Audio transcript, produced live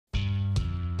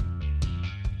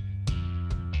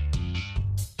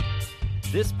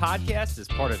This podcast is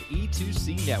part of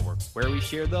E2C Network, where we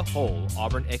share the whole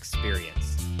Auburn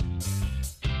experience.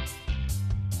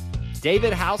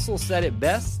 David Housel said it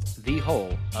best, the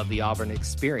whole of the Auburn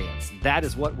experience. That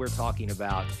is what we're talking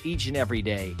about each and every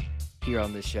day here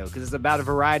on this show, because it's about a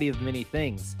variety of many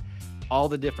things, all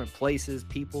the different places,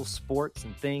 people, sports,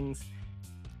 and things.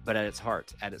 But at its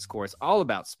heart, at its core, it's all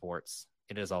about sports.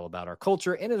 It is all about our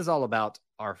culture, and it is all about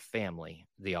our family,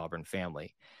 the Auburn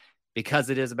family. Because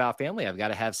it is about family, I've got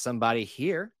to have somebody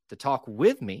here to talk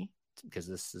with me, because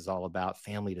this is all about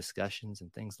family discussions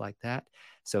and things like that.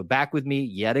 So back with me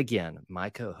yet again, my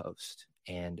co-host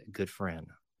and good friend,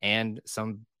 and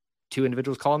some two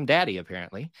individuals call him Daddy,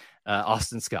 apparently,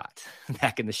 Austin Scott,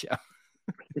 back in the show.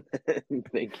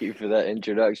 Thank you for that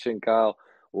introduction, Kyle.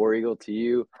 War Eagle to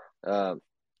you.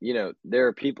 There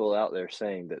are people out there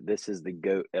saying that this is the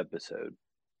GOAT episode.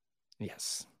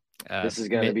 Yes. This is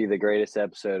going to be the greatest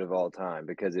episode of all time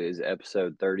because it is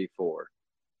episode 34.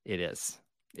 It is.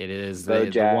 It is Bo the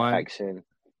Jackson, one.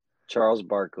 Charles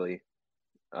Barkley.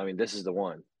 I mean, this is the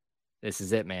one. This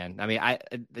is it, man. I mean,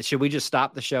 should we just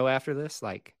stop the show after this?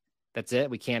 Like, that's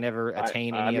it? We can't ever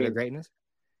attain any other greatness?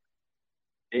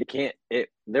 It can't.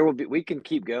 We can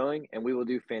keep going, and we will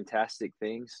do fantastic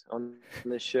things on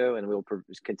this show, and we'll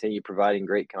continue providing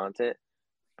great content.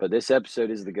 But this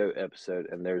episode is the GOAT episode,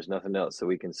 and there's nothing else that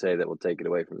we can say that will take it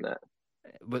away from that.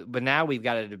 But now we've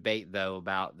got a debate, though,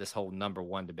 about this whole number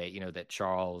one debate, that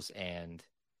Charles and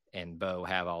Bo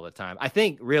have all the time. I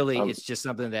think really it's just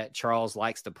something that Charles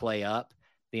likes to play up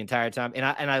the entire time.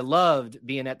 And I loved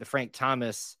being at the Frank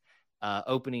Thomas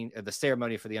opening the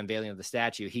ceremony for the unveiling of the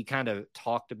statue. He kind of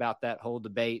talked about that whole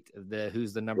debate of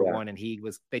who's the number one, and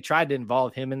they tried to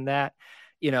involve him in that.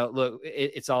 Look,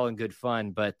 it's all in good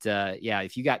fun, but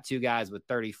if you got two guys with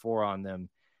 34 on them,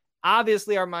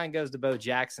 obviously our mind goes to Bo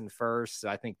Jackson first. So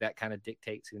I think that kind of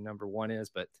dictates who number one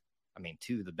is. But I mean,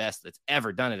 two of the best that's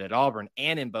ever done it at Auburn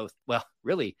and in both, well,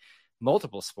 really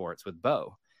multiple sports with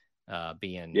Bo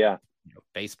being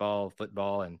baseball,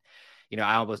 football. And,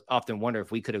 I almost often wonder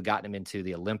if we could have gotten him into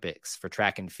the Olympics for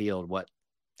track and field,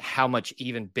 how much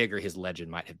even bigger his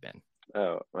legend might have been.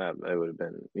 Oh, it would have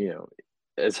been,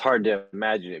 it's hard to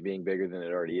imagine it being bigger than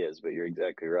it already is, but you're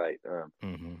exactly right.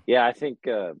 Yeah, I think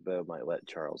Bo might let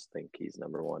Charles think he's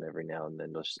number one every now and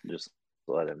then. Just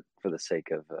let him, for the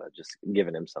sake of just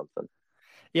giving him something.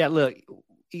 Yeah, look,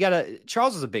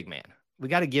 Charles is a big man. We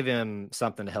got to give him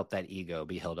something to help that ego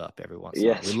be held up every once in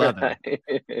a while. We love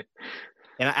him.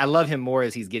 And I love him more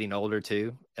as he's getting older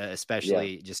too,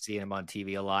 especially just seeing him on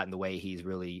TV a lot and the way he's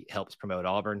really helps promote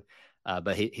Auburn.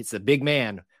 But he's a big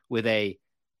man with a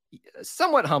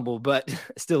somewhat humble, but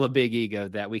still a big ego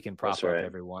that we can prop up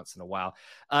every once in a while.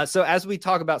 So as we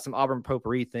talk about some Auburn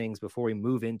potpourri things before we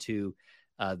move into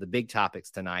the big topics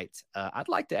tonight, I'd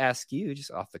like to ask you,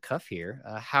 just off the cuff here,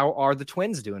 how are the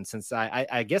Twins doing? Since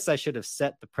I guess I should have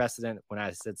set the precedent when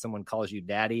I said someone calls you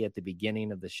Daddy at the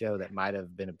beginning of the show. That might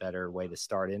have been a better way to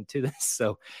start into this,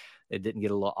 so it didn't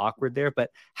get a little awkward there. But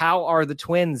how are the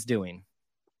Twins doing?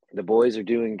 The boys are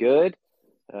doing good.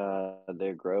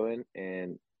 They're growing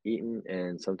and eating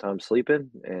and sometimes sleeping,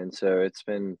 and so it's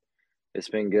been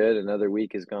good. Another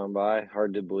week has gone by,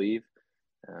 hard to believe,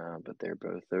 but they're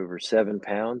both over 7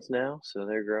 pounds now, so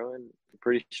they're growing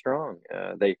pretty strong.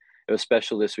 It was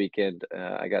special this weekend.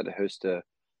 I got to host a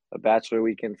bachelor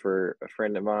weekend for a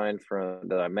friend of mine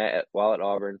that I met while at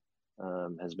Auburn.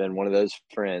 Has been one of those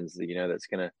friends that that's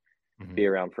going to be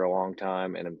around for a long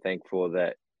time, and I'm thankful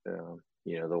that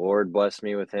the Lord blessed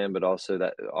me with him, but also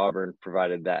that Auburn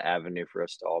provided that avenue for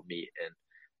us to all meet,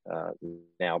 and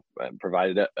now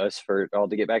provided us for all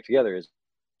to get back together as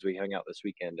we hung out this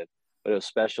weekend. But it was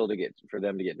special for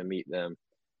them to get to meet them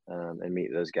and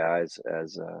meet those guys,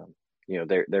 as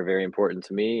they're very important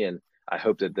to me, and I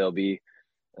hope that they'll be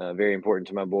very important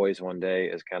to my boys one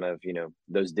day, as kind of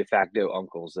those de facto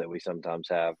uncles that we sometimes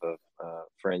have of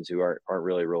friends who aren't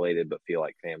really related but feel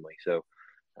like family. So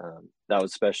that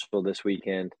was special this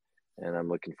weekend, and I'm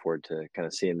looking forward to kind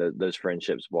of seeing those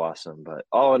friendships blossom. But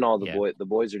all in all, the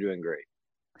boys are doing great.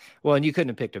 Well, and you couldn't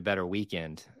have picked a better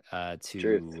weekend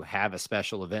to have a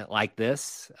special event like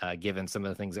this, given some of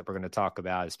the things that we're going to talk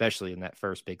about, especially in that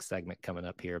first big segment coming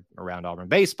up here around Auburn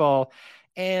baseball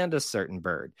and a certain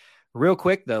bird. Real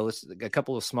quick, though, a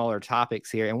couple of smaller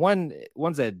topics here. And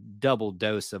one's a double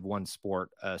dose of one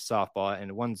sport, softball,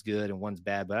 and one's good and one's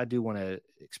bad. But I do want to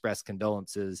express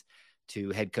condolences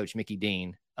to head coach Mickey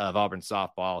Dean of Auburn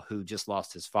softball, who just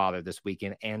lost his father this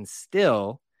weekend and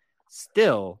still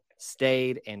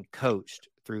stayed and coached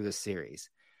through the series.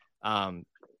 I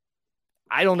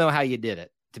don't know how you did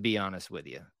it, to be honest with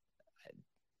you.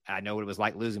 I know what it was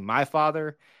like losing my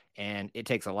father, And it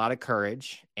takes a lot of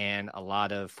courage and a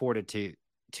lot of fortitude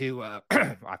to,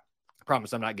 I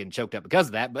promise I'm not getting choked up because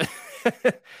of that, but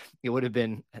it would have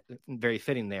been very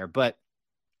fitting there. But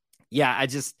yeah,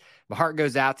 my heart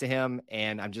goes out to him,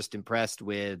 and I'm just impressed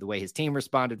with the way his team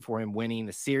responded for him winning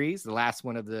the series, the last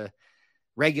one of the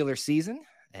regular season,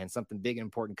 and something big and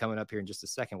important coming up here in just a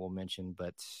second we'll mention.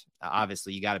 But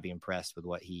obviously you got to be impressed with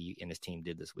what he and his team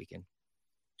did this weekend.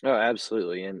 Oh,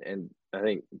 absolutely. And I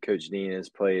think Coach Dean has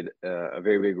played a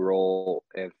very big role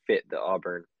and fit the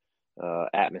Auburn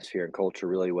atmosphere and culture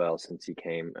really well since he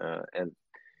came. And,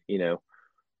 you know,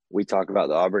 we talk about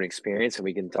the Auburn experience, and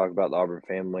we can talk about the Auburn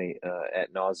family ad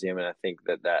nauseum. And I think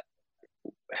that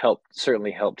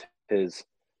certainly helped his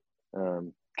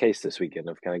case this weekend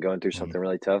of kind of going through something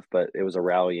really tough. But it was a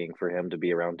rallying for him to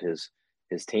be around his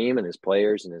team and his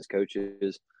players and his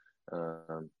coaches.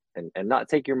 And not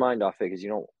take your mind off it, because you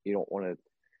don't want to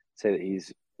say that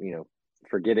he's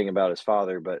forgetting about his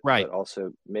father, but Right.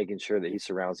 also making sure that he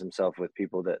surrounds himself with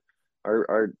people that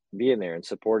are being there and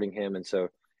supporting him. And so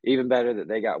even better that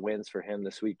they got wins for him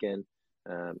this weekend,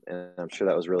 and I'm sure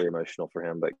that was really emotional for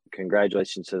him. But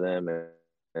congratulations to them,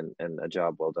 and a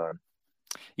job well done.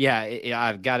 Yeah,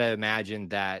 I've got to imagine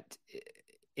that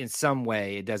in some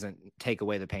way it doesn't take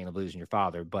away the pain of losing your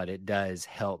father, but it does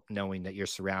help knowing that you're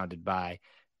surrounded by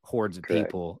hordes of Correct.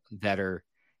 people that are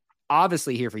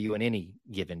obviously here for you in any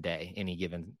given day, any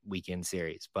given weekend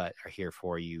series, but are here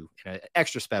for you in an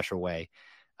extra special way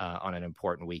on an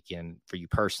important weekend for you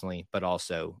personally, but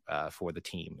also for the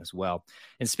team as well.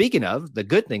 And speaking of the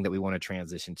good thing that we want to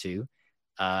transition to,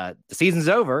 the season's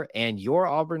over and your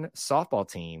Auburn softball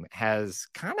team has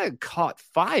kind of caught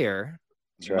fire,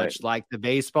 much like the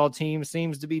baseball team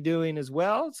seems to be doing as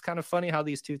well. It's kind of funny how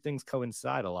these two things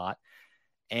coincide a lot,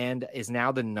 and is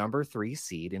now the number 3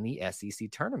 seed in the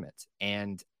SEC tournament.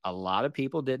 And a lot of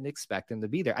people didn't expect them to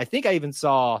be there. I think I even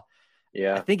saw,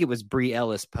 I think it was Bree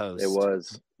Ellis post. It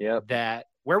was, yep. That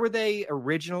where were they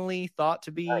originally thought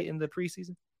to be in the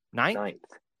preseason? Ninth.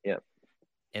 Yep.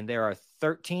 And there are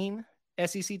 13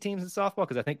 SEC teams in softball,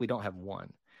 because I think we don't have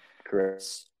one. Correct.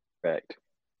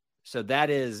 So that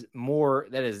is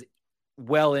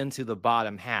well into the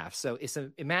bottom half. So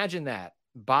imagine that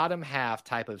bottom half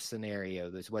type of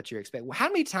scenario is what you're expecting. How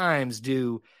many times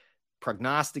do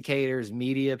prognosticators,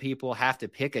 media people have to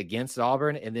pick against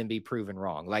Auburn and then be proven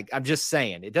wrong? Like, I'm just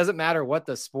saying, it doesn't matter what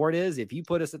the sport is. If you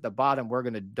put us at the bottom, we're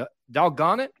going to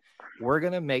doggone it. We're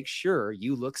going to make sure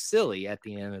you look silly at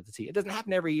the end of the season. It doesn't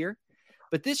happen every year,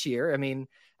 but this year, I mean,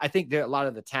 I think that a lot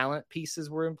of the talent pieces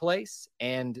were in place,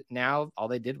 and now all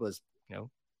they did was,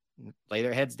 lay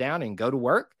their heads down and go to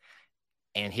work.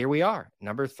 And here we are,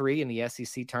 number 3 in the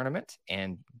SEC tournament,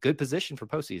 and good position for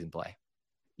postseason play.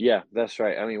 Yeah, that's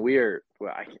right. I mean,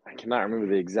 I cannot remember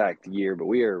the exact year, but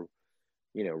we are,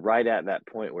 right at that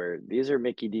point where these are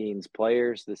Mickey Dean's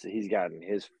players. He's got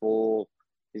a full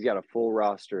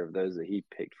roster of those that he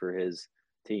picked for his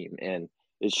team, and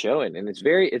it's showing. And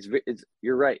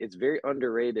you're right. It's very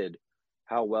underrated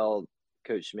how well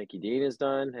Coach Mickey Dean has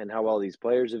done and how well these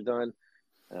players have done.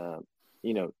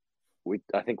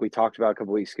 I think we talked about a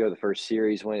couple weeks ago the first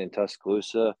series win in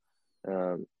Tuscaloosa,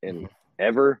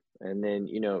 ever, and then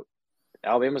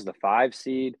Alabama's the 5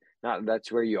 seed. Not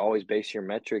that's where you always base your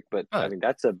metric, but I mean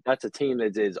that's a team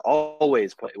that is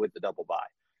always play with the double bye.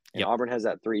 And Auburn has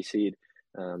that 3 seed,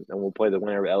 and we'll play the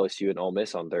winner of LSU and Ole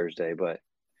Miss on Thursday. But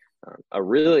a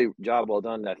really job well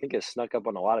done that I think has snuck up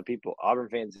on a lot of people, Auburn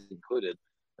fans included,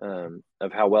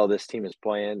 of how well this team is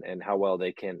playing and how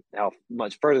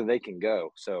much further they can go.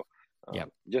 So.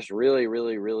 Just really,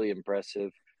 really, really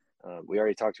impressive. We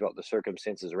already talked about the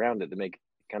circumstances around it to make it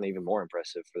kind of even more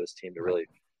impressive for this team to really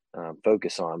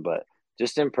focus on. But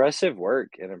just impressive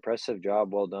work and impressive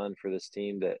job well done for this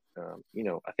team that,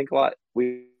 I think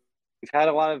we've had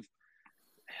a lot of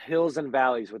hills and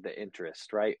valleys with the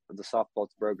interest, right? The softball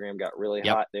program got really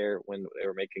hot there when they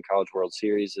were making College World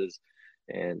Series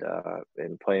and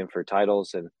playing for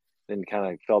titles, and then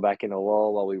kind of fell back in a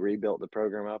lull while we rebuilt the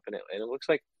program up. And it looks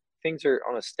like things are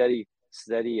on a steady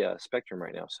spectrum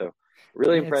right now. So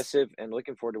really impressive, and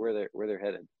looking forward to where they're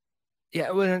headed. Yeah.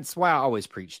 Well, that's why I always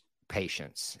preach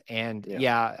patience. And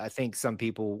I think some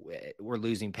people were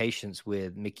losing patience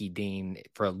with Mickey Dean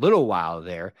for a little while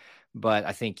there, but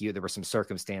I think there were some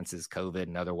circumstances, COVID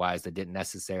and otherwise, that didn't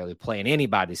necessarily play in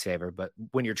anybody's favor. But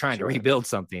when you're trying to rebuild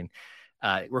something,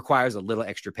 it requires a little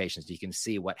extra patience. You can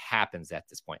see what happens at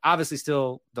this point. Obviously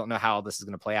still don't know how this is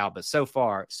going to play out, but so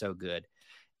far so good.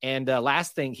 And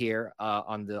last thing here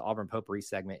on the Auburn Potpourri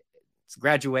segment, it's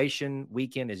graduation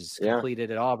weekend is completed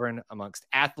at Auburn amongst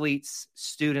athletes,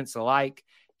 students alike,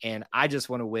 And I just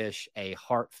want to wish a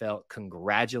heartfelt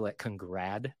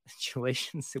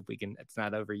congratulations, if we can, it's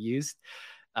not overused,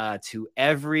 to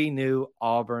every new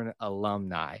Auburn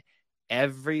alumni.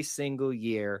 Every single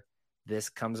year this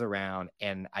comes around,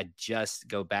 and I just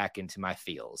go back into my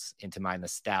feels, into my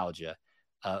nostalgia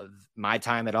of my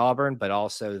time at Auburn, but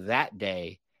also that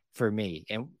day for me.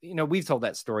 And, we've told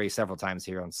that story several times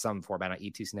here on some format on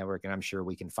E2C Network, and I'm sure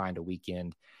we can find a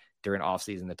weekend during off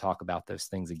season to talk about those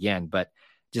things again. But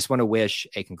just want to wish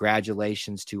a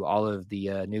congratulations to all of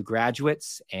the new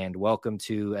graduates, and welcome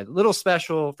to a little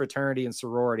special fraternity and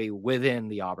sorority within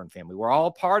the Auburn family. We're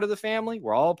all part of the family.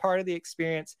 We're all part of the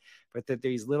experience, but that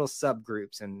these little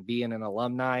subgroups, and being an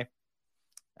alumni,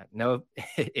 no,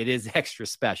 it is extra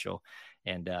special.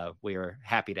 And we are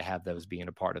happy to have those being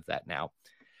a part of that now.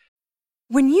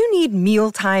 When you need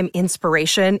mealtime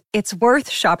inspiration, it's worth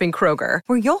shopping Kroger,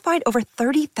 where you'll find over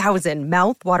 30,000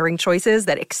 mouth-watering choices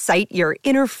that excite your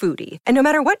inner foodie. And no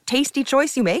matter what tasty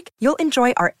choice you make, you'll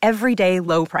enjoy our everyday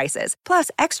low prices, plus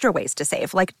extra ways to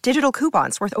save, like digital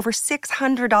coupons worth over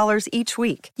 $600 each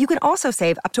week. You can also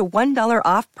save up to $1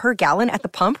 off per gallon at the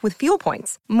pump with fuel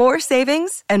points. More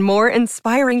savings and more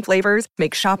inspiring flavors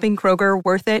make shopping Kroger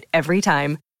worth it every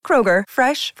time. Kroger,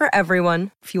 fresh for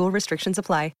everyone. Fuel restrictions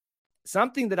apply.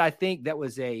 Something that I think that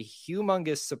was a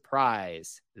humongous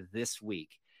surprise this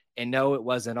week, and no, it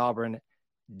wasn't Auburn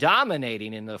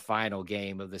dominating in the final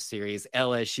game of the series,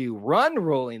 LSU run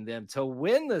ruling them to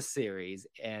win the series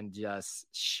and just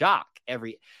shock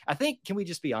I think, can we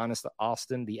just be honest,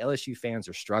 Austin, the LSU fans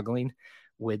are struggling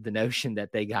with the notion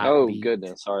that they got beat.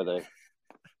 Goodness, are they?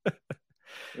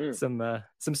 Some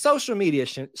social media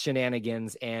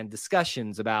shenanigans and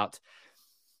discussions about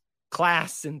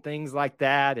class and things like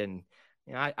that. And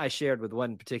I shared with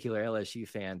one particular LSU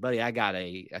fan, buddy, I got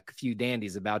a few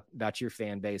dandies about your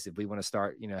fan base if we want to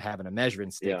start, having a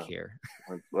measuring stick here.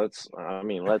 Let's not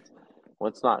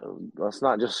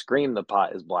just scream the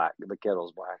pot is black, the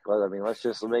kettle's black. Let's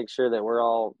just make sure that we're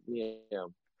all,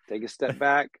 take a step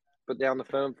back, put down the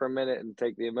phone for a minute, and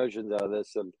take the emotions out of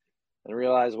this and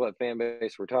realize what fan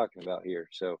base we're talking about here.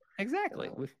 So exactly.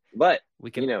 But we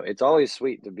can, it's always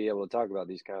sweet to be able to talk about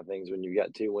these kind of things when you've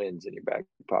got 2 wins in your back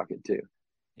pocket too.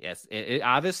 Yes,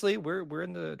 obviously we're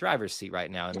in the driver's seat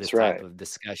right now in this That's type of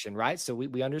discussion, right? So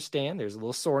we understand there's a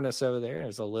little soreness over there.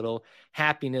 There's a little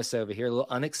happiness over here, a little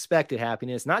unexpected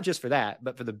happiness, not just for that,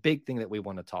 but for the big thing that we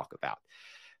want to talk about.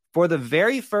 For the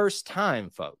very first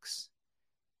time, folks,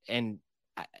 and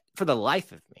for the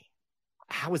life of me,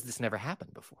 how has this never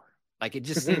happened before? Like, it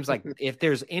just seems like if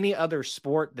there's any other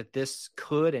sport that this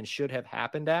could and should have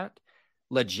happened at,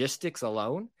 logistics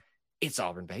alone, it's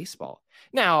Auburn baseball.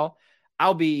 Now,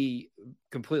 I'll be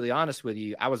completely honest with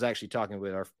you. I was actually talking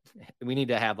with we need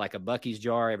to have like a Buc-ee's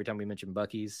jar every time we mention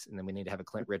Buc-ee's, and then we need to have a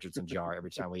Clint Richardson jar every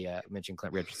time we mention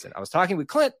Clint Richardson. I was talking with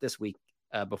Clint this week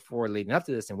before leading up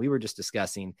to this, and we were just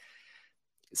discussing,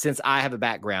 since I have a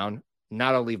background,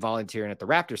 not only volunteering at the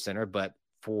Raptor Center, but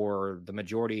for the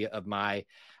majority of my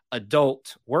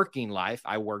adult working life,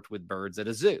 I worked with birds at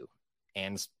a zoo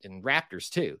and raptors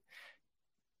too.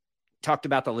 Talked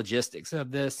about the logistics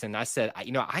of this. And I said,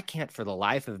 I can't for the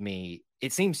life of me.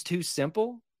 It seems too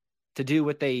simple to do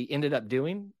what they ended up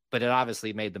doing, but it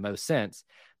obviously made the most sense.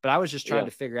 But I was just trying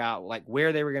to figure out like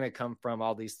where they were going to come from,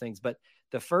 all these things. But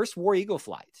the first War Eagle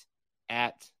flight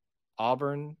at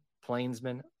Auburn's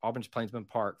Plainsman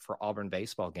Park for Auburn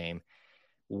baseball game.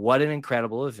 What an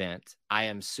incredible event. I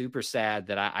am super sad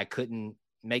that I couldn't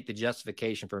make the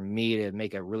justification for me to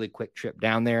make a really quick trip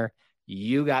down there.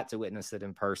 You got to witness it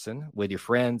in person with your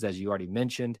friends, as you already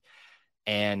mentioned.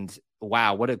 And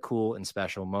wow, what a cool and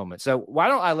special moment. So why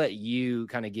don't I let you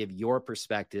kind of give your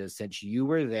perspective, since you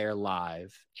were there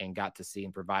live and got to see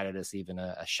and provided us even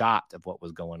a shot of what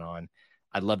was going on.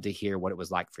 I'd love to hear what it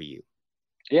was like for you.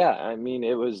 Yeah,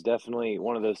 it was definitely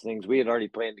one of those things. We had already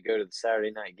planned to go to the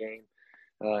Saturday night game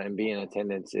and be in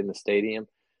attendance in the stadium.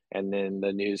 And then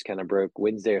the news kind of broke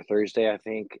Wednesday or Thursday, I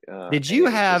think. Did you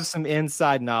have some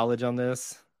inside knowledge on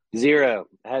this? Zero.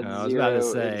 Had zero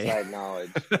inside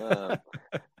knowledge.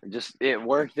 It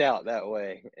worked out that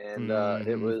way, and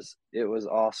it was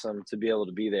awesome to be able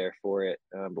to be there for it.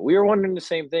 But we were wondering the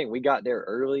same thing. We got there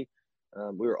early.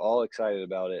 We were all excited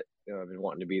about it and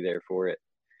wanting to be there for it.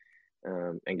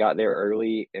 And got there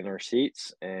early in our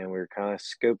seats, and we were kind of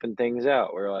scoping things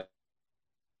out. We're like,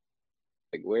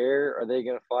 where are they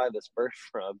going to fly this first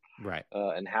from? Right.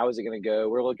 And how is it going to go?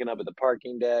 We're looking up at the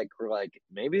parking deck. We're like,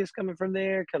 maybe it's coming from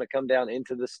there, kind of come down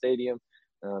into the stadium.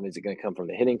 Is it going to come from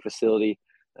the hitting facility?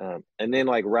 And then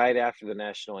like right after the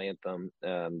national anthem,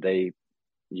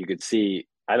 you could see,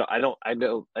 I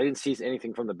didn't see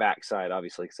anything from the backside,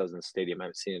 obviously, because I was in the stadium. I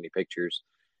haven't seen any pictures,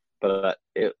 but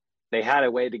they had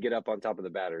a way to get up on top of the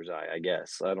batter's eye, I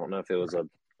guess. I don't know if it was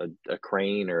a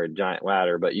crane or a giant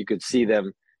ladder, but you could see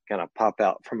them kind of pop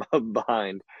out from up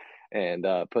behind and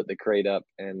put the crate up,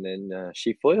 and then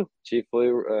she flew. She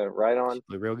flew right on. She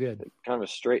flew real good. Kind of a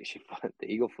straight. The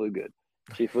eagle flew good.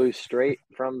 She flew straight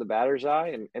from the batter's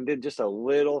eye and did just a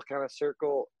little kind of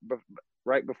circle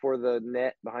right before the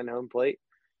net behind home plate,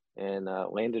 and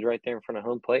landed right there in front of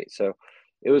home plate. So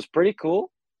it was pretty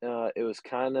cool. It was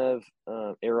kind of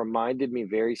it reminded me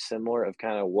very similar of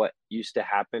kind of what used to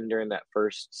happen during that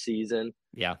first season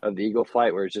of the Eagle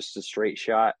flight, where it's just a straight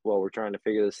shot while we're trying to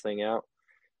figure this thing out.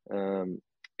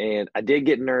 And I did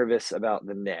get nervous about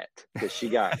the net because she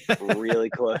got really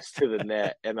close to the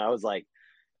net, and I was like,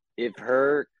 if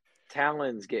her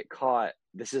talons get caught,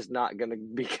 this is not going to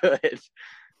be good.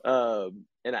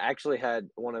 And I actually had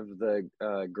one of the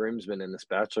groomsmen in this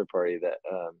bachelor party that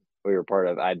we were part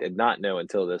of. I did not know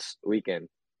until this weekend.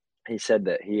 He said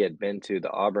that he had been to the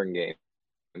Auburn game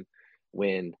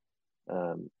when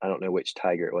I don't know which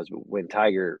Tiger it was, but when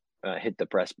Tiger hit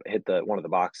one of the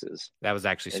boxes. That was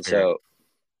actually and Spirit. So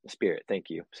Spirit, thank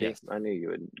you. See, yes. I knew you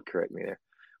would correct me there.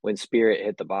 When Spirit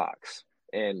hit the box,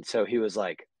 and so he was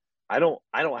like, I don't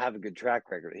have a good track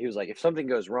record. He was like, if something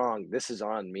goes wrong, this is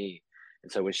on me.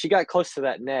 And so when she got close to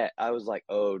that net, I was like,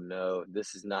 oh no,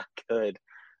 this is not good.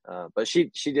 But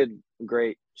she did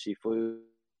great. She flew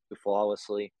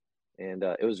flawlessly, and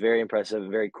it was very impressive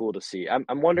and very cool to see.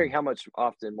 I'm wondering how much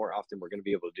more often we're going to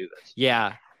be able to do this.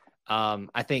 Yeah.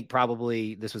 I think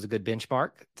probably this was a good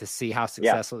benchmark to see how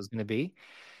successful it's going to be.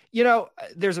 You know,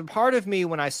 there's a part of me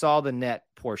when I saw the net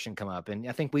portion come up, and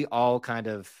I think we all kind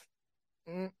of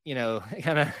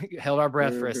held our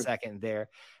breath for a second there.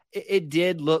 It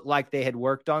did look like they had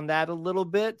worked on that a little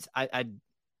bit. I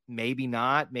maybe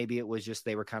not. Maybe it was just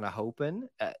they were kind of hoping.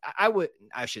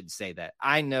 I should say that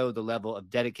I know the level of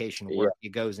dedication work it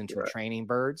goes into training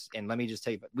birds. And let me just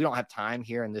tell you, we don't have time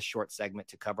here in this short segment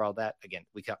to cover all that. Again,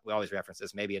 we always reference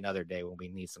this. Maybe another day when we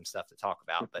need some stuff to talk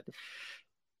about. But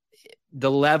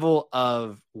the level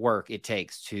of work it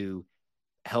takes to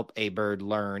help a bird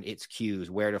learn its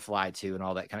cues, where to fly to, and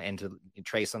all that kind of, and to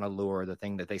trace on a lure, the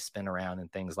thing that they spin around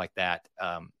and things like that.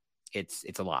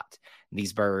 It's a lot.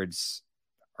 These birds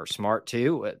are smart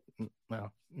too.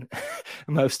 Well,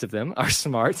 most of them are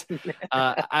smart.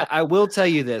 I will tell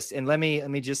you this, and let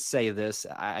me just say this.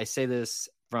 I say this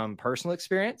from personal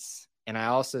experience, and I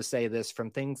also say this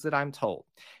from things that I'm told.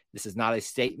 This is not a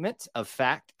statement of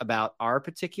fact about our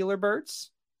particular birds.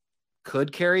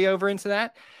 Could carry over into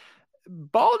that.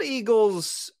 Bald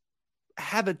eagles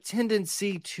have a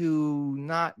tendency to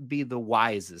not be the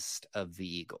wisest of the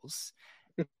eagles.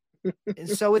 And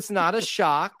so it's not a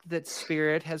shock that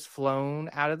Spirit has flown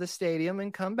out of the stadium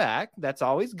and come back. That's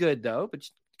always good, though, but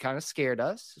kind of scared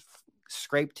us,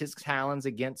 scraped his talons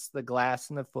against the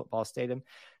glass in the football stadium.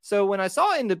 So when I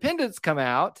saw Independence come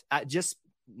out, I just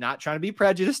not trying to be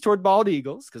prejudiced toward bald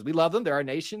eagles because we love them. They're our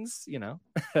nation's,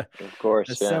 of course,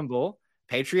 a symbol,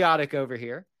 patriotic over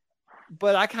here.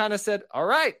 But I kind of said, all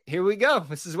right, here we go.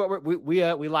 This is what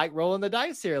we like rolling the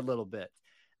dice here a little bit.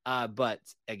 But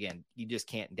again, you just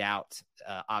can't doubt,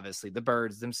 obviously, the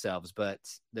birds themselves, but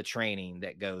the training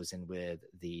that goes in with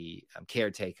the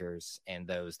caretakers and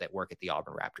those that work at the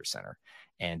Auburn Raptor Center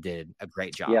and did a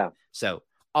great job. Yeah. So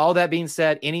all that being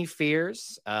said, any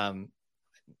fears,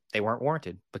 they weren't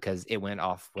warranted because it went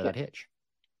off without hitch.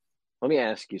 Let me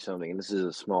ask you something, and this is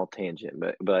a small tangent,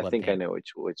 but I think I know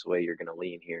which way you're going to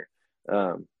lean here.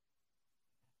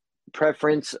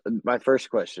 Preference, my first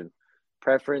question,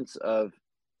 preference of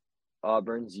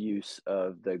Auburn's use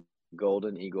of the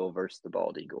golden eagle versus the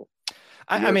bald eagle.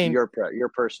 I mean, your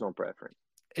personal preference.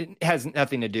 It has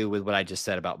nothing to do with what I just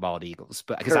said about bald eagles,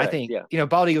 but because I think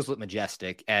bald eagles look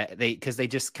majestic. Because they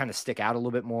just kind of stick out a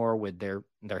little bit more with their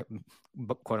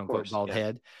quote unquote bald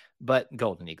head. But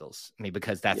golden eagles, I mean,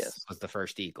 because was the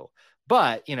first eagle.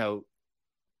 But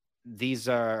these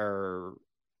are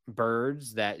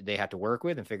birds that they have to work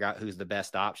with and figure out who's the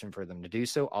best option for them to do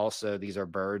so. Also, these are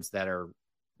birds that are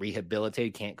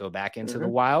rehabilitated, can't go back into the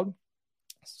wild.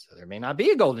 So there may not be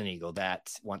a golden eagle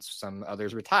that once some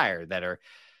others retire that are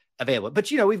available. But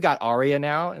we've got Aria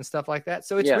now and stuff like that.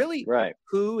 So it's really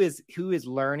who is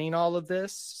learning all of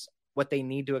this, what they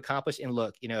need to accomplish. And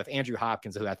look, if Andrew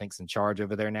Hopkins, who I think is in charge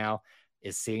over there now,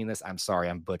 is seeing this, I'm sorry,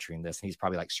 I'm butchering this. And he's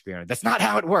probably like screaming, that's not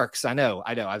how it works. I know.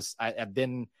 I've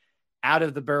been out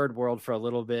of the bird world for a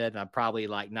little bit, and I'm probably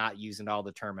like not using all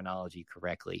the terminology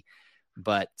correctly.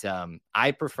 But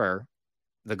I prefer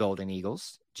the Golden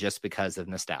Eagles just because of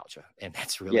nostalgia, and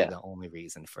that's really the only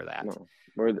reason for that. No,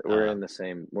 we're in the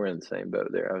same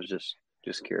boat there. I was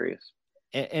just curious.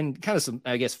 And kind of some,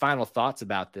 I guess, final thoughts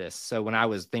about this. So when I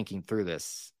was thinking through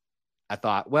this, I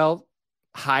thought, well,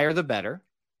 higher the better.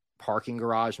 Parking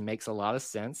garage makes a lot of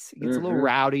sense. It gets a little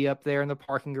rowdy up there in the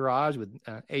parking garage with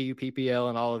AUPPL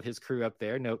and all of his crew up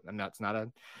there. Nope, it's not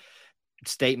a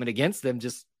statement against them.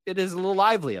 Just it is a little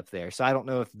lively up there. So I don't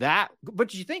know if that,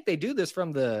 but you think they do this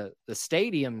from the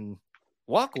stadium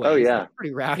walkway? Oh yeah, it's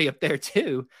pretty rowdy up there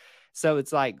too. So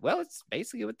it's like, well, it's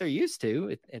basically what they're used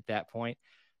to at that point.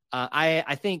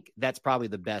 I think that's probably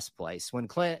the best place. When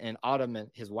Clint and Autumn and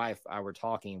his wife I were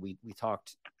talking, we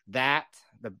talked that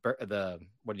the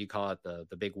what do you call it,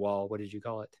 the big wall? What did you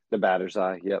call it? The batter's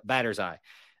eye. Yep, batter's eye.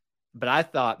 But I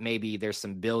thought maybe there's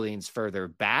some buildings further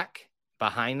back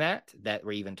behind that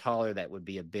were even taller. That would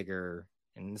be a bigger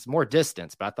and it's more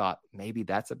distance. But I thought maybe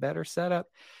that's a better setup.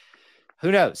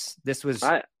 Who knows? This was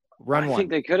run one. I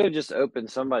think they could have just opened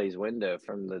somebody's window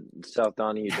from the South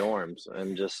Donahue dorms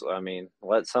and just,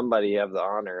 let somebody have the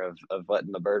honor of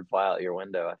letting the bird fly out your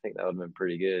window. I think that would have been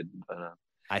pretty good. But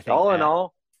I think in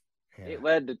all, it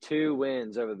led to 2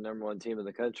 wins over the number 1 team in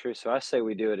the country. So I say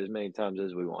we do it as many times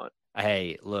as we want.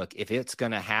 Hey, look, if it's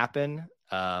going to happen,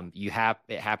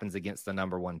 it happens against the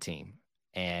number 1 team.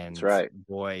 And that's right.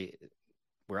 Boy,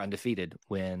 we're undefeated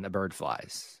when a bird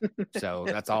flies. So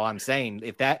that's all I'm saying.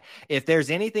 If there's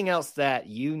anything else that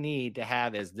you need to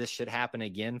have as this should happen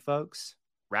again, folks,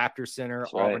 Raptor Center,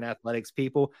 that's Auburn Athletics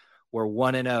people, we're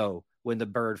 1-0 when the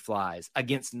bird flies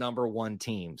against number 1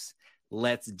 teams.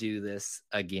 Let's do this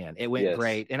again. It went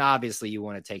great. And obviously you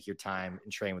want to take your time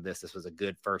and train with this. This was a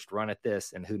good first run at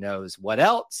this, and who knows what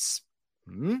else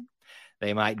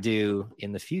they might do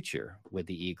in the future with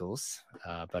the Eagles.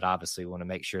 But obviously we want to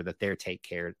make sure that they're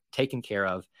taken care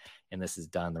of, and this is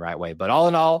done the right way. But all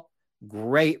in all,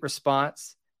 great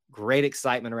response, great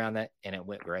excitement around that, and it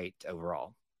went great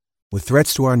overall. With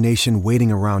threats to our nation waiting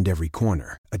around every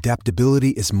corner,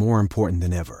 adaptability is more important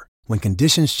than ever. When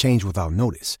conditions change without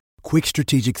notice, quick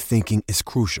strategic thinking is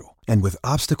crucial. And with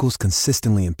obstacles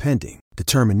consistently impending,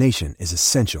 determination is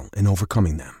essential in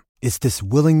overcoming them. It's this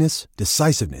willingness,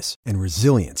 decisiveness, and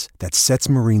resilience that sets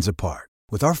Marines apart.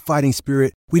 With our fighting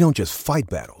spirit, we don't just fight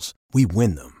battles, we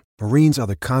win them. Marines are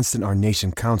the constant our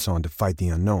nation counts on to fight the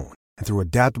unknown. And through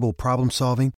adaptable problem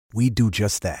solving, we do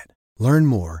just that. Learn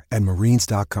more at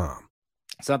marines.com.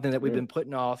 Something that we've been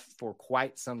putting off for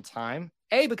quite some time.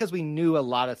 Because we knew a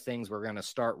lot of things were going to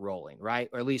start rolling, right?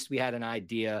 Or at least we had an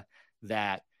idea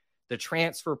that the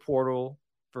transfer portal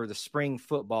for the spring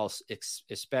football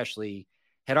especially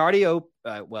had already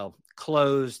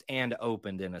closed and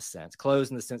opened in a sense.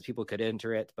 Closed in the sense people could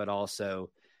enter it, but also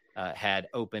had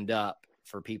opened up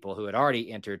for people who had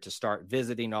already entered to start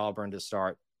visiting Auburn, to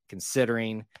start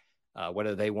considering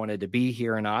whether they wanted to be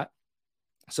here or not.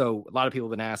 So a lot of people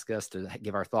have been asking us to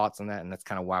give our thoughts on that, and that's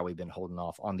kind of why we've been holding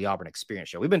off on the Auburn Experience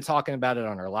Show. We've been talking about it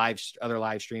on our other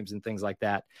live streams and things like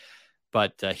that.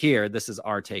 But here, this is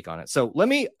our take on it. So let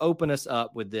me open us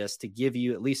up with this to give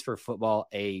you, at least for football,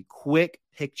 a quick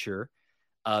picture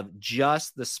of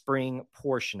just the spring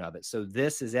portion of it. So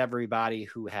this is everybody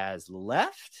who has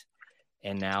left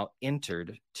and now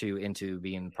entered into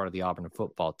being part of the Auburn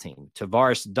football team.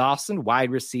 Tavares Dawson,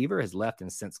 wide receiver, has left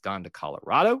and since gone to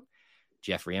Colorado.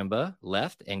 Jeffrey Emba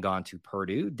left and gone to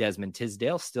Purdue. Desmond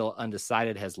Tisdale, still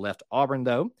undecided, has left Auburn,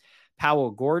 though. Powell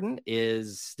Gordon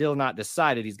is still not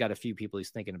decided. He's got a few people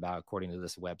he's thinking about, according to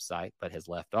this website, but has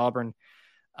left Auburn.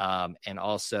 And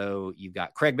also, you've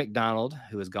got Craig McDonald,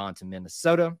 who has gone to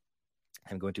Minnesota.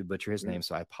 I'm going to butcher his name,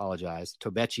 so I apologize.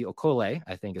 Tobechi Okole,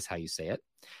 I think is how you say it.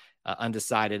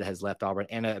 Undecided, has left Auburn.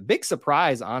 And a big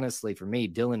surprise, honestly, for me,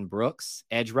 Dylan Brooks,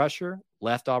 edge rusher,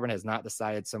 left Auburn, has not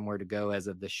decided somewhere to go as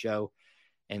of this show.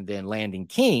 And then Landon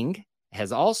King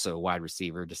has also, wide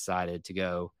receiver, decided to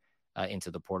go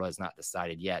into the portal, has not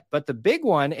decided yet. But the big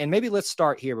one, and maybe let's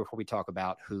start here before we talk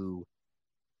about who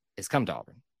has come to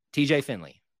Auburn. TJ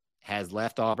Finley has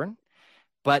left Auburn,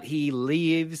 but he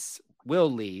will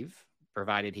leave,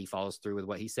 provided he follows through with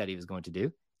what he said he was going to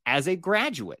do, as a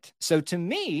graduate. So to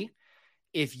me,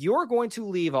 if you're going to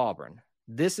leave Auburn,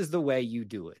 this is the way you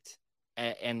do it.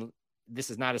 And this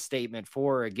is not a statement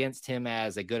for or against him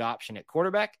as a good option at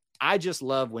quarterback. I just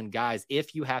love when guys,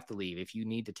 if you have to leave, if you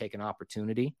need to take an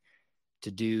opportunity to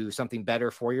do something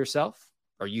better for yourself,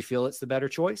 or you feel it's the better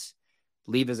choice,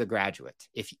 leave as a graduate.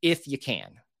 If you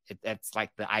can, that's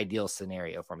like the ideal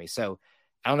scenario for me. So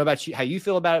I don't know about you, how you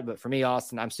feel about it, but for me,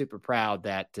 Austin, I'm super proud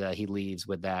that he leaves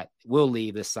with that. Will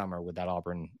leave this summer with that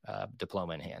Auburn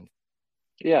diploma in hand.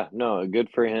 Yeah, no, good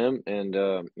for him. And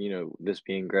this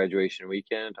being graduation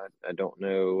weekend, I don't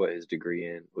know what his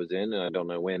degree was in, and I don't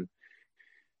know when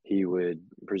he would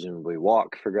presumably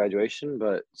walk for graduation,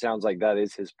 but sounds like that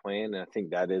is his plan. And I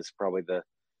think that is probably the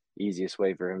easiest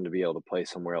way for him to be able to play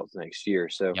somewhere else next year.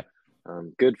 So Yep.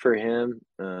 good for him.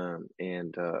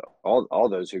 And all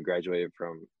those who graduated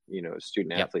from,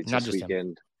 student Yep. athletes Not this just him.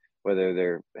 weekend, whether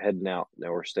they're heading out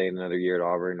or staying another year at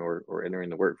Auburn or entering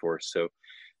the workforce. So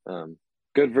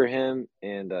good for him.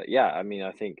 And I mean,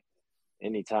 I think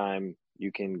anytime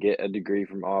you can get a degree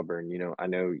from Auburn, I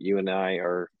know you and I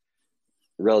are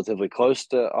relatively close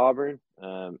to Auburn.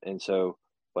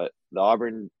 But the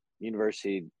Auburn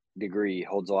University degree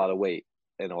holds a lot of weight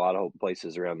in a lot of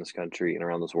places around this country and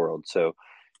around this world. So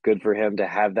good for him to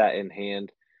have that in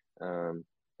hand.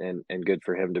 And good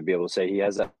for him to be able to say he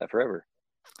has that forever.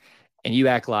 And you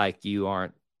act like you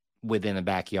aren't within the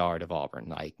backyard of Auburn.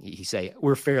 Like you say,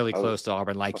 we're fairly close to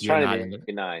Auburn. Like you're not in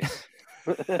the nice.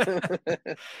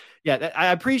 Yeah, I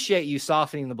appreciate you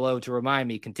softening the blow to remind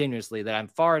me continuously that I'm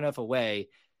far enough away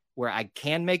where I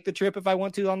can make the trip if I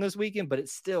want to on this weekend, but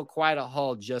it's still quite a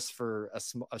haul just for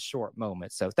a short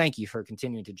moment. So thank you for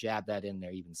continuing to jab that in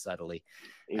there, even subtly.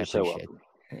 You're so welcome.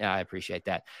 Yeah, I appreciate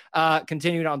that.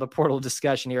 Continuing on the portal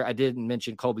discussion here, I didn't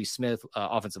mention Colby Smith,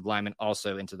 offensive lineman,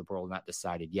 also into the portal, not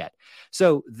decided yet.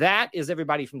 So that is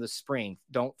everybody from the spring.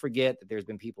 Don't forget that there's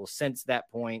been people since that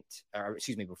point, or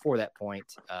excuse me, before that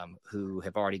point, who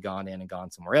have already gone in and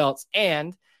gone somewhere else.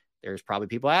 And there's probably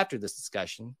people after this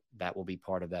discussion that will be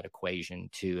part of that equation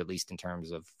too, at least in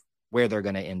terms of where they're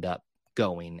going to end up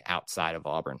going outside of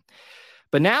Auburn.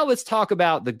 But now let's talk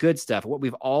about the good stuff, what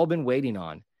we've all been waiting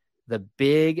on. The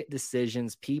big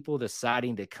decisions, people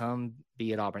deciding to come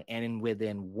be at Auburn. And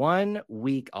within 1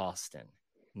 week, Austin,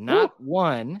 not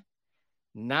one,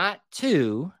 not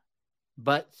two,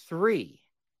 but three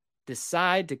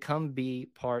decide to come be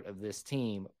part of this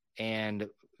team. And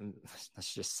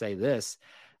let's just say this,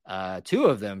 two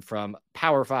of them from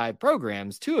Power 5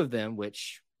 programs, two of them,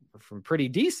 which are from pretty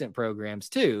decent programs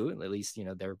too. At least,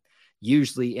 they're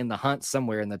usually in the hunt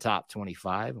somewhere in the top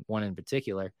 25, one in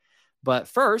particular. But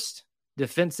first,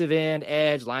 defensive end,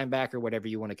 edge, linebacker, whatever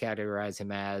you want to categorize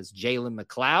him as, Jalen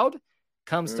McLeod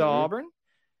comes to Auburn.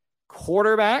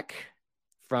 Quarterback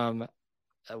from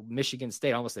Michigan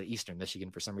State, almost at Eastern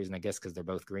Michigan for some reason, I guess because they're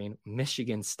both green.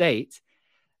 Michigan State,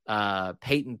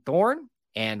 Peyton Thorne,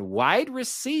 and wide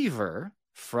receiver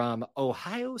from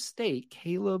Ohio State,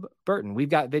 Caleb Burton. We've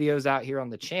got videos out here on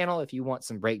the channel if you want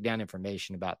some breakdown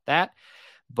information about that.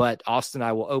 But Austin,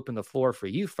 I will open the floor for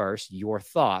you first. Your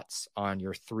thoughts on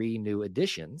your three new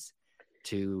additions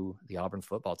to the Auburn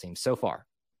football team so far?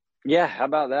 Yeah, how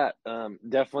about that?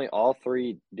 Definitely all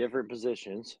three different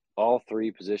positions, all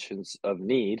three positions of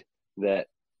need that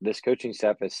this coaching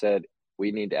staff has said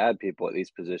we need to add people at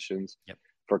these positions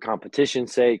for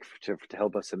competition's sake, to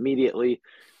help us immediately,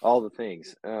 all the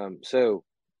things. So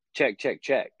check.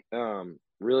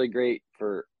 Really great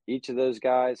for each of those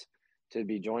guys to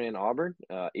be joining Auburn.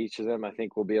 Each of them, I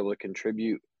think, will be able to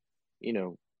contribute,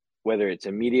 whether it's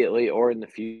immediately or in the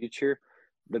future.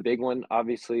 The big one,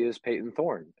 obviously, is Peyton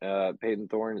Thorne. Peyton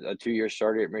Thorne, a 2-year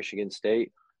starter at Michigan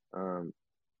State, and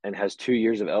has 2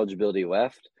 years of eligibility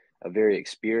left. A very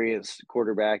experienced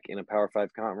quarterback in a Power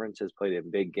 5 conference, has played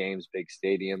in big games, big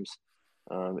stadiums,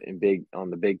 on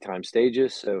the big time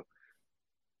stages. So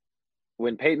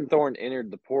when Peyton Thorne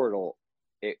entered the portal,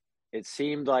 it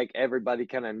seemed like everybody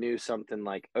kind of knew something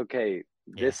like, okay,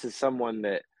 this is someone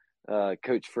that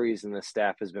Coach Freeze and the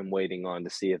staff has been waiting on to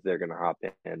see if they're going to hop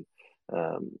in.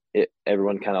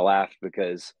 Everyone kind of laughed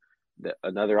because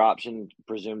another option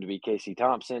presumed to be Casey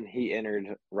Thompson. He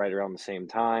entered right around the same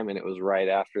time, and it was right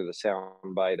after the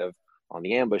soundbite of on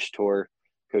the ambush tour,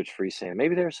 Coach Freeze saying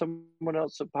maybe there's someone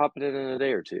else popping in a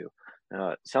day or two.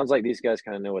 Sounds like these guys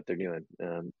kind of know what they're doing.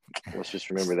 Let's just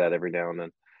remember that every now and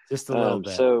then. Just a little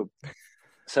bit.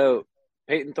 So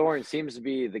Peyton Thorne seems to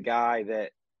be the guy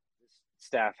that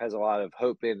staff has a lot of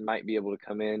hope in, might be able to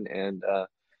come in and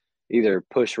either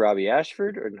push Robbie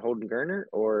Ashford or Holden Gerner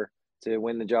or to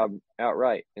win the job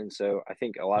outright. And so I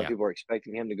think a lot of people are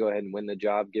expecting him to go ahead and win the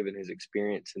job given his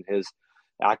experience and his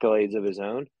accolades of his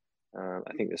own.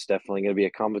 I think it's definitely going to be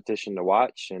a competition to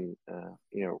watch. And,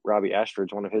 Robbie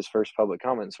Ashford's one of his first public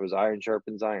comments was iron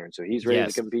sharpens iron. So he's ready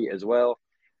to compete as well.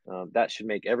 That should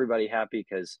make everybody happy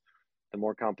because the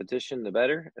more competition, the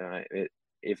better.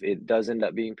 If it does end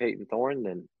up being Peyton Thorne,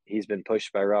 then he's been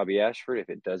pushed by Robbie Ashford. If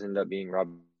it does end up being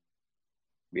Robbie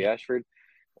Ashford,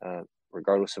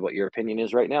 regardless of what your opinion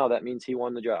is right now, that means he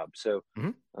won the job. So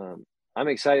I'm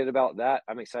excited about that.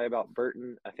 I'm excited about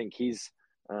Burton. I think he's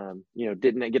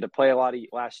Didn't get to play a lot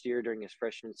last year during his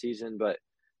freshman season, but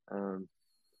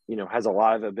has a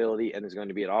lot of ability and is going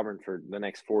to be at Auburn for the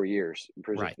next 4 years,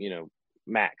 Right.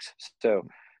 max. So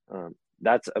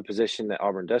that's a position that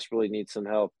Auburn desperately needs some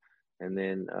help. And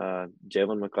then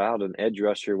Jalen McLeod, an edge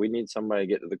rusher, we need somebody to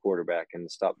get to the quarterback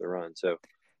and stop the run. So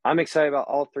I'm excited about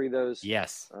all three of those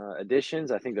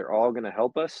additions. I think they're all going to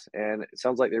help us, and it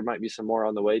sounds like there might be some more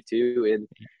on the way too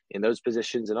in those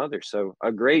positions and others. So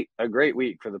a great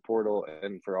week for the portal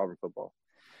and for Auburn football.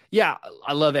 Yeah,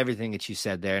 I love everything that you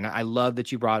said there, and I love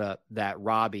that you brought up that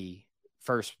Robbie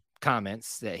first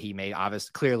comments that he made,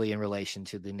 obviously clearly in relation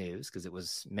to the news, because it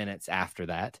was minutes after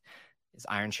that. Is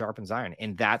iron sharpens iron,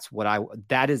 and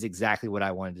that is exactly what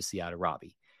I wanted to see out of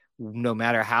Robbie. No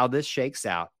matter how this shakes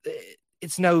out,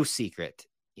 it's no secret.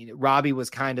 Robbie was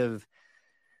kind of,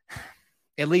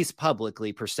 at least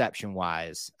publicly,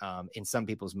 perception-wise, in some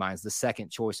people's minds, the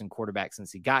second choice in quarterback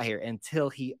since he got here, until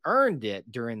he earned it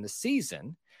during the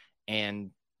season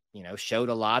and, showed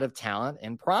a lot of talent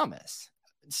and promise.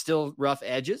 Still rough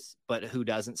edges, but who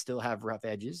doesn't still have rough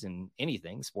edges in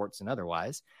anything, sports and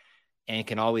otherwise, and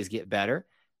can always get better.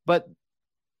 But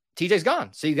TJ's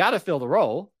gone, so you got to fill the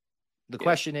role. The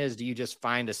question is, do you just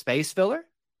find a space filler,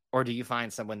 or do you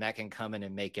find someone that can come in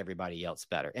and make everybody else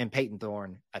better? And Peyton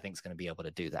Thorne, I think, is going to be able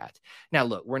to do that. Now,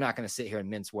 look, we're not going to sit here and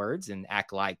mince words and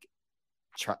act like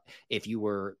if you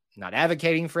were not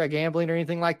advocating for a gambling or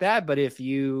anything like that, but if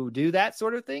you do that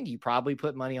sort of thing, you probably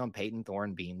put money on Peyton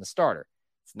Thorne being the starter.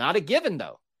 It's not a given,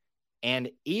 though.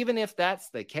 And even if that's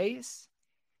the case,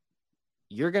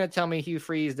 you're going to tell me Hugh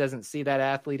Freeze doesn't see that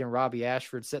athlete and Robbie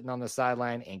Ashford sitting on the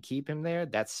sideline and keep him there?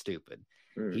 That's stupid.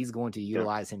 He's going to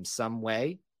utilize him some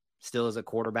way, still as a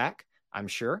quarterback, I'm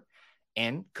sure,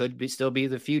 and could still be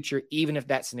the future, even if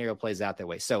that scenario plays out that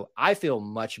way. So I feel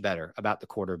much better about the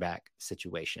quarterback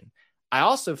situation. I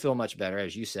also feel much better,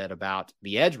 as you said, about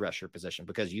the edge rusher position,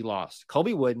 because you lost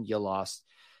Colby Wooden, you lost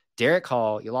Derek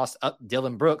Hall, you lost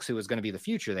Dylan Brooks, who was going to be the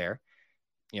future there.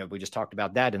 We just talked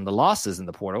about that in the losses in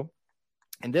the portal.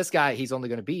 And this guy, he's only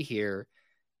going to be here.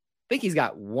 I think he's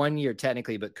got 1 year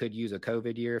technically, but could use a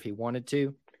COVID year if he wanted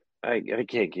to. I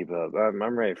can't keep up.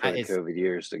 I'm ready for the COVID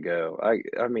years to go.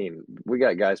 I mean, we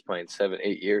got guys playing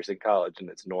 7-8 years in college, and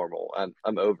it's normal.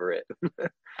 I'm over it.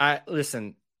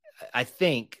 Listen, I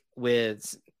think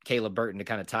with Caleb Burton, to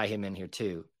kind of tie him in here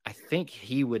too, I think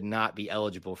he would not be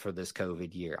eligible for this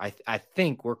COVID year. I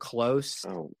think we're close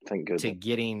to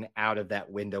getting out of that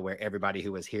window where everybody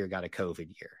who was here got a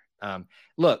COVID year.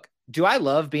 Look, do I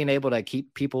love being able to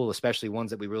keep people, especially ones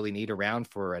that we really need, around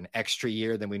for an extra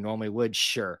year than we normally would?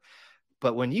 Sure.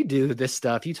 But when you do this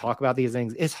stuff, you talk about these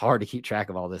things, it's hard to keep track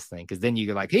of all this thing. Cause then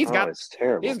you're like, he's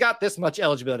got this much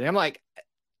eligibility. I'm like,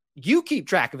 you keep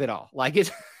track of it all. Like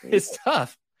it's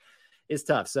tough. It's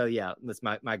tough. So yeah, that's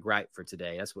my gripe for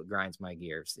today. That's what grinds my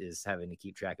gears, is having to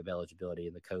keep track of eligibility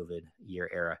in the COVID year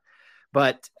era.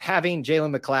 But having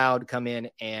Jalen McLeod come in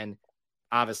and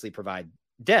obviously provide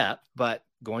depth, but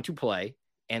going to play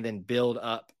and then build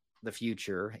up the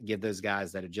future, give those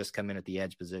guys that have just come in at the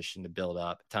edge position to build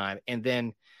up time. And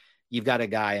then you've got a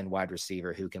guy in wide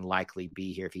receiver who can likely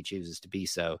be here if he chooses to be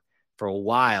so for a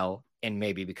while and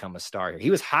maybe become a starter.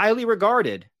 He was highly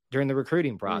regarded during the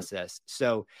recruiting process.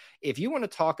 So if you want to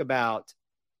talk about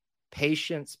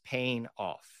patience paying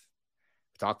off,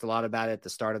 we talked a lot about it at the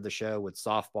start of the show with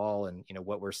softball and,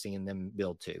 what we're seeing them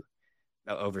build to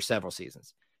over several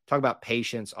seasons. Talk about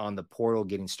patience on the portal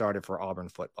getting started for Auburn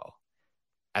football.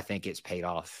 I think it's paid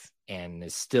off and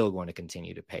is still going to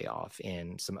continue to pay off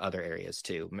in some other areas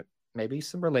too. Maybe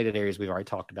some related areas we've already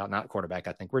talked about, not quarterback.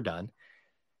 I think we're done,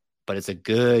 but it's a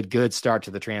good start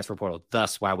to the transfer portal.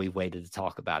 Thus why we waited to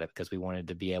talk about it, because we wanted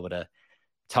to be able to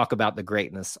talk about the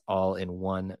greatness all in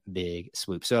one big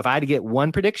swoop. So if I had to get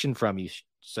one prediction from you,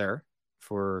 sir,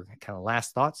 for kind of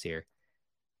last thoughts here,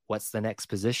 what's the next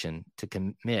position to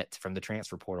commit from the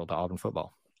transfer portal to Auburn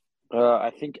football? I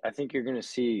think you're going to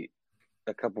see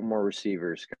a couple more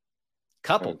receivers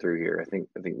coming through here. I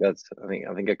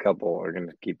think a couple are going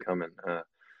to keep coming. I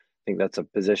think that's a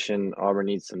position Auburn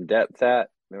needs some depth at,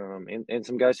 and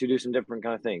some guys who do some different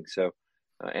kind of things. So,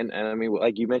 and I mean,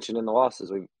 like you mentioned in the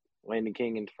losses, Landon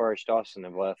King and Tafarish Dawson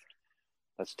have left.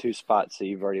 That's two spots that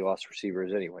you've already lost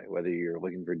receivers anyway, whether you're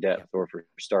looking for depth or for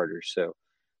starters. So,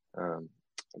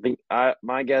 I think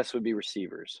my guess would be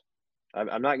receivers.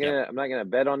 I'm not gonna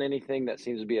bet on anything. That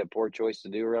seems to be a poor choice to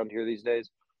do around here these days.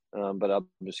 But I'm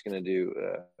just gonna do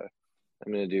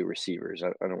receivers.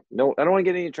 I don't want to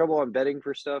get any trouble on betting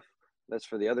for stuff. That's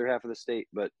for the other half of the state.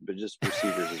 But just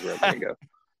receivers is where I'm gonna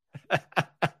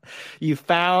go. You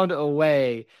found a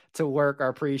way to work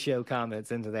our pre-show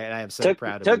comments into that. And I am so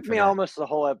proud of you. Took me almost the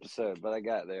whole episode, but I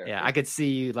got there. Yeah, I could see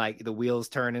you like the wheels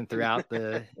turning throughout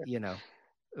the,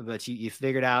 but you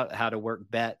figured out how to work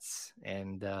bets.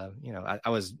 And, I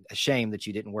was ashamed that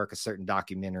you didn't work a certain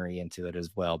documentary into it as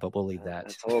well, but we'll leave that.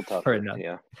 It's a little tough.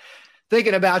 Yeah.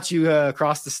 Thinking about you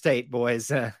across the state,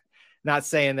 boys. Not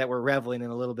saying that we're reveling in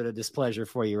a little bit of displeasure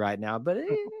for you right now, but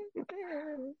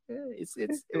it's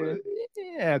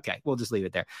okay. We'll just leave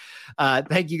it there.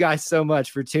 Thank you guys so much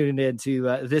for tuning in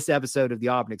to this episode of the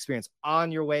Auburn Experience.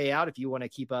 On your way out, if you want to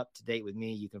keep up to date with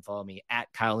me, you can follow me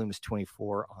at Kyle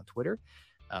Loomis24 on Twitter.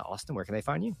 Austin, where can they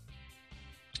find you?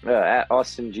 At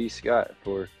Austin G. Scott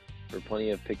for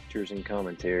plenty of pictures and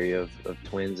commentary of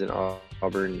Twins and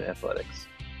Auburn athletics.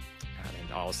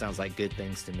 It all sounds like good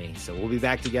things to me. So we'll be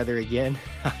back together again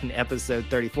on episode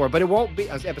 34, but it won't be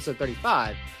episode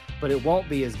 35, but it won't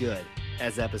be as good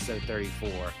as episode 34.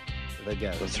 The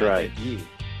GOAT. That's right. Thank you,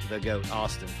 the GOAT,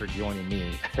 Austin, for joining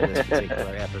me for this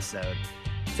particular episode.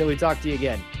 Until we talk to you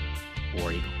again,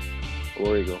 War Eagle.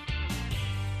 War Eagle.